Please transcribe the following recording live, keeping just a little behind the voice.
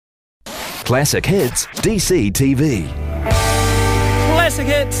Classic Hits, DCTV. Classic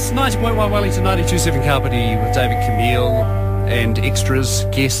Hits, 90.1 Wellington, 92.7 Carpety with David Camille and extras,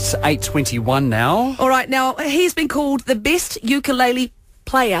 guests, 8:21 now. All right, now, he's been called the best ukulele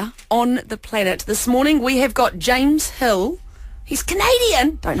player on the planet. This morning we have got James Hill. He's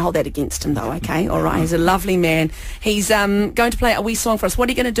Canadian. Don't hold that against him, though, okay? All right, he's a lovely man. He's going to play a wee song for us. What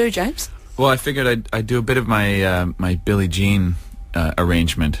are you going to do, James? Well, I figured I'd do a bit of my my Billie Jean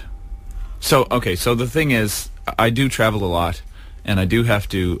arrangement. So the thing is, I do travel a lot, and I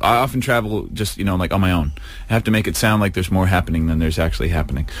often travel just, like on my own. I have to make it sound like there's more happening than there's actually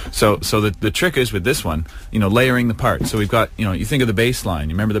happening. So the trick is with this one, layering the parts. So we've got, you think of the bass line.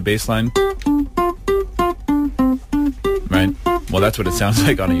 You remember the bass line? Right? Well, that's what it sounds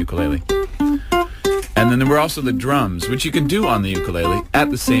like on a ukulele. And then there were also the drums, which you can do on the ukulele at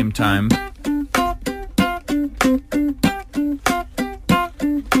the same time.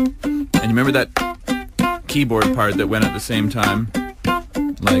 And you remember that keyboard part that went at the same time,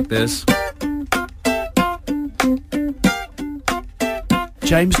 like this?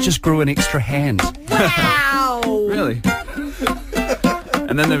 James just grew an extra hand. Wow! Really?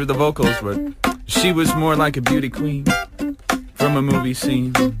 And then there were the vocals, but she was more like a beauty queen from a movie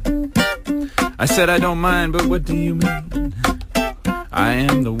scene. I said I don't mind, but what do you mean? I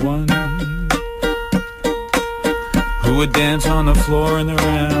am the one who would dance on the floor and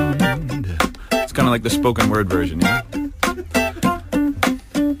around. It's kind of like the spoken word version, yeah?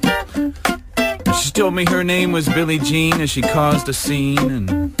 She told me her name was Billie Jean as she caused a scene,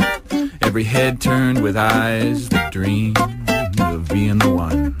 and every head turned with eyes that dreamed of being the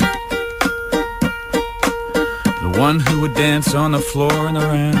one. The one who would dance on the floor and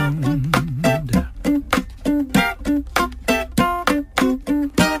around.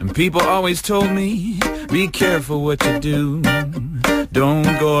 And people always told me, be careful what you do.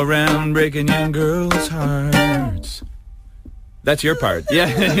 Don't go around breaking young girls' hearts. That's your part. Yeah.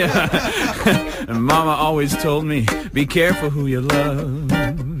 And Mama always told me, be careful who you love.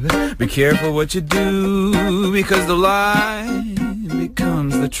 Be careful what you do, because the lie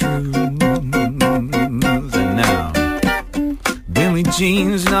becomes the truth. And now, Billie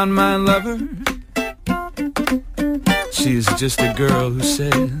Jean's not my lover. She's just a girl who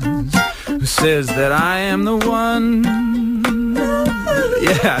says that I am the one.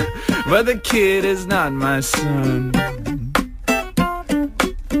 Yeah, but the kid is not my son.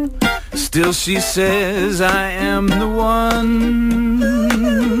 Still she says I am the one,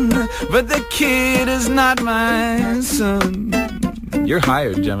 but the kid is not my son. You're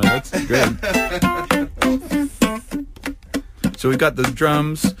hired, Gemma. That's great. So we've got the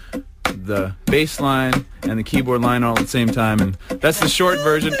drums, the bass line, and the keyboard line all at the same time, and that's the short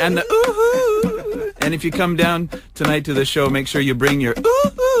version, and the ooh-hoo. And if you come down tonight to the show, make sure you bring your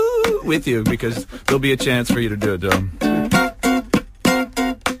ooh-hoo with you, because there'll be a chance for you to do it,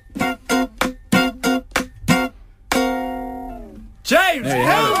 James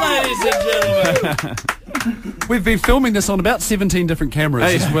Hill, ladies and gentlemen. We've been filming this on about 17 different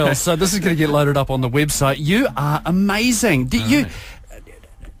cameras as well, so this is going to get loaded up on the website. You are amazing. The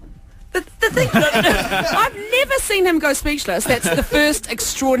thing, I've never seen him go speechless. That's the first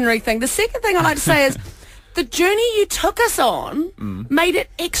extraordinary thing. The second thing I'd like to say is the journey you took us on made it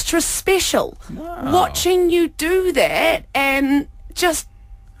extra special. Wow. Watching you do that, and just,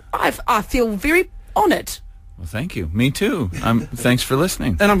 I feel very honoured. Well, thank you. Me too. Thanks for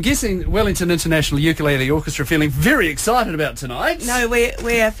listening. And I'm guessing Wellington International Ukulele Orchestra feeling very excited about tonight. No,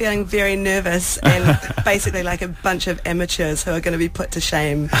 we are feeling very nervous and basically like a bunch of amateurs who are going to be put to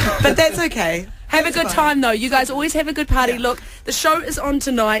shame. But that's okay. Have a good time, though. You guys always have a good party. Yeah. Look, the show is on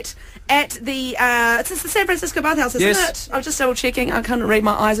tonight at the it's the San Francisco Bathhouse, isn't it? I'm just double checking. I can't read.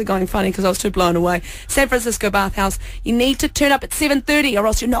 My eyes are going funny because I was too blown away. San Francisco Bathhouse. You need to turn up at 7:30 or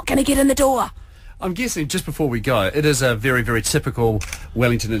else you're not going to get in the door. I'm guessing, just before we go, it is a very, very typical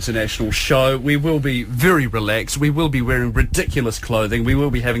Wellington International show. We will be very relaxed. We will be wearing ridiculous clothing. We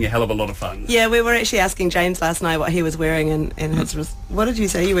will be having a hell of a lot of fun. Yeah, we were actually asking James last night what he was wearing, and his what did you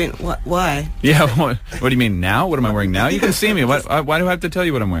say? You went, what? Why? Yeah, what do you mean now? What am I wearing now? You can see me. Why do I have to tell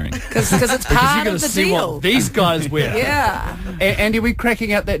you what I'm wearing? Because it's part of the see deal. What these guys wear. Yeah. Andy, are we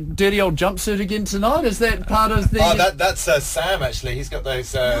cracking out that dirty old jumpsuit again tonight? Is that part of the... Oh, that's Sam, actually. He's got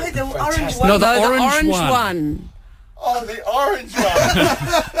those... no, the orange one. No, the orange one. Oh, the orange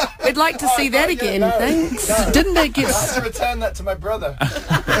one. We'd like to see that again, thanks. No. Didn't that get... I have to return that to my brother.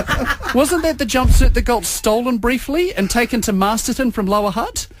 Wasn't that the jumpsuit that got stolen briefly and taken to Masterton from Lower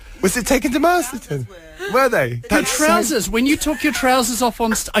Hutt? Was it taken to Masterton? Were they? The trousers, when you took your trousers off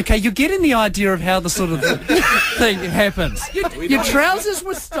on... okay, you're getting the idea of how the sort of thing happens. Your trousers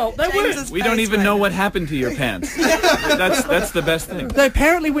were stolen. They weren't. We don't even know what happened to your pants. That's the best thing. They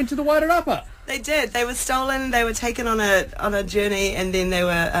apparently went to the Wairarapa. They did. They were stolen. They were taken on a journey, and then they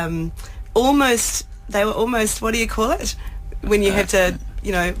were almost. They were almost. What do you call it? When you have to,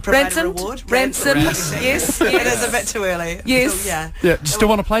 provide a reward. Ransom. Yes. It is a bit too early. Yes. So, yeah. Yeah. Do you still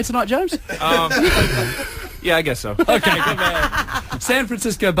want to play tonight, James? Yeah, I guess so. Okay, good man. San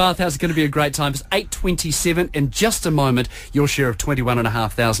Francisco Bathhouse is going to be a great time. It's 8:27 in just a moment. Your share of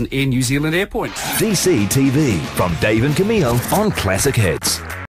 21,500 Air New Zealand Air points. DCTV from Dave and Camille on Classic Hits.